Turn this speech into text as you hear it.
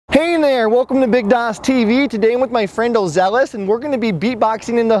Hey there, welcome to BigDawsTv. Today I'm with my friend Ozelis and we're going to be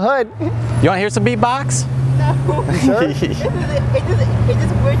beatboxing in the hood. You want to hear some beatbox? No. Sure? It's just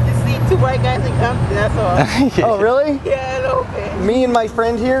weird to see two white guys in company, that's all. Yeah. Oh really? Yeah, okay. Me and my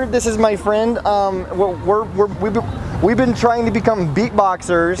friend here, this is my friend, we've been trying to become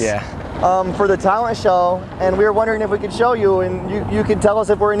beatboxers. Yeah. For the talent show, and we were wondering if we could show you, and you could tell us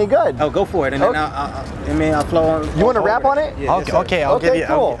if we're any good. Oh, go for it, and then I'll flow on. You want to rap on it? Yeah, Okay, okay, I'll give you.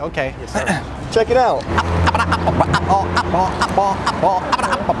 Cool. Okay. Yes, sir. Check it out.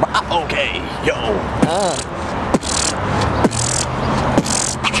 Okay, yo.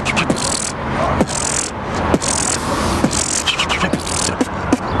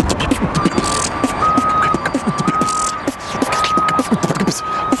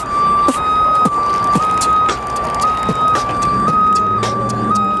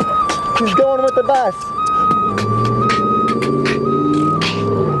 He's going with the bus.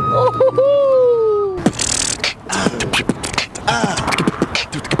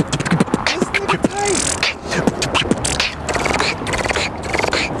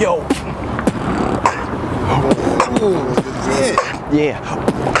 Yo. Yeah.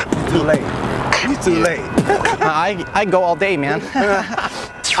 Too late. You too late. I go all day, man.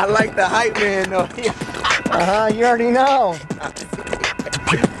 I like the hype man though. You already know.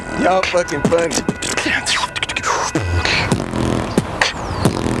 Y'all fucking funny.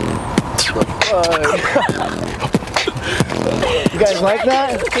 You guys like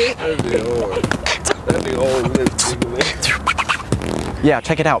that? That'd be hard. That'd be old. Yeah,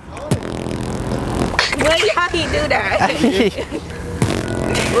 check it out. How he do that?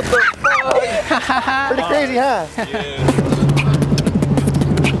 What the fuck? Pretty crazy, huh? Yeah.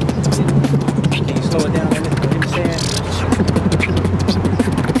 Can you slow it down? Let me say it.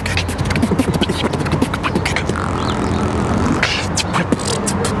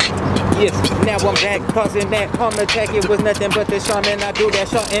 Yes, now I'm back, causing that harm attack. It was nothing but the charm, and I do that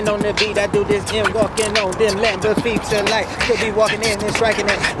shorting on the beat. I do this in walking on them Lambda feature light. Could be walking in and striking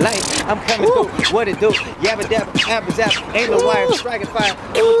that light. I'm coming through, what it do? Yabba dabba, apple zap, ain't no wire, striking fire.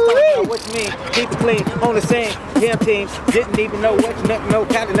 It was talking about what you mean, keep it clean, on the same damn team. Didn't even know what you know,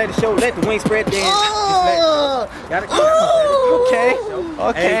 calculate the show, let the wings spread then. Got it. Okay.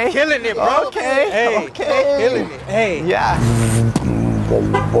 Okay. Hey, killing it, bro. Okay. Hey, Okay. killing it. Hey. Yeah.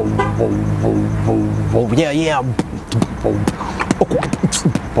 Oh yeah, yeah.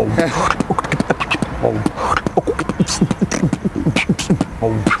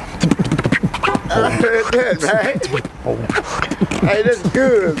 I heard that, man. Hey, that's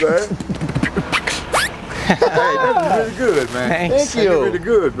good, man. Hey, that's really good, man. Thanks. Thank you. That's really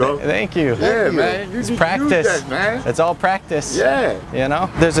good, bro. Thank you. Yeah, man. You It's need to practice. use that, man. It's all practice. Yeah. You know?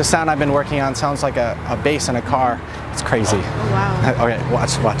 There's a sound I've been working on. Sounds like a bass in a car. It's crazy. Oh, wow. Okay,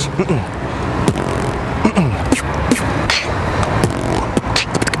 watch.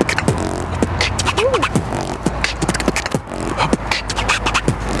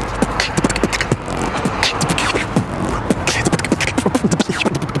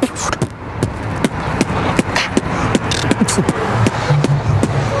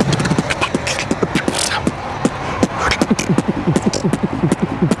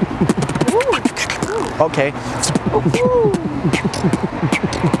 Okay.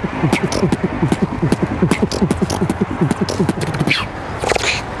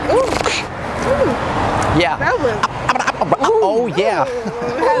 Yeah. That was. Oh yeah.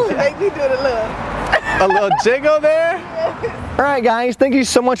 Make me do the look. A little jiggle there. Alright guys, thank you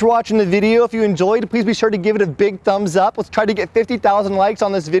so much for watching the video. If you enjoyed, please be sure to give it a big thumbs up. Let's try to get 50,000 likes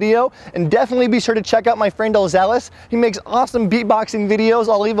on this video. And definitely be sure to check out my friend Ozelis. He makes awesome beatboxing videos.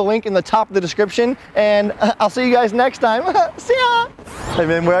 I'll leave a link in the top of the description. And I'll see you guys next time. See ya! Hey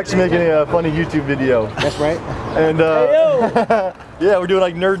man, we're actually making a funny YouTube video. That's right. And yeah, we're doing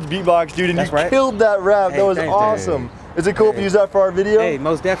like nerd beatbox, dude. And That's you right. killed that rap. Hey, that was thanks, awesome. Is it cool if you use that for our video? Hey,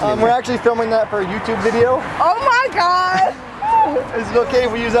 most definitely. We're actually filming that for a YouTube video. Oh my God. Is it okay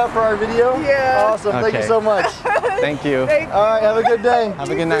if we use that for our video? Yeah. Awesome. Thank you Okay. so much. Thank you. All right. Have a good day. Have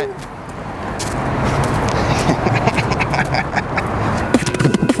a good night.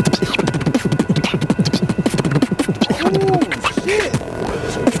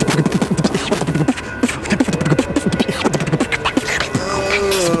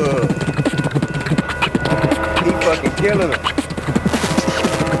 He fucking killing him.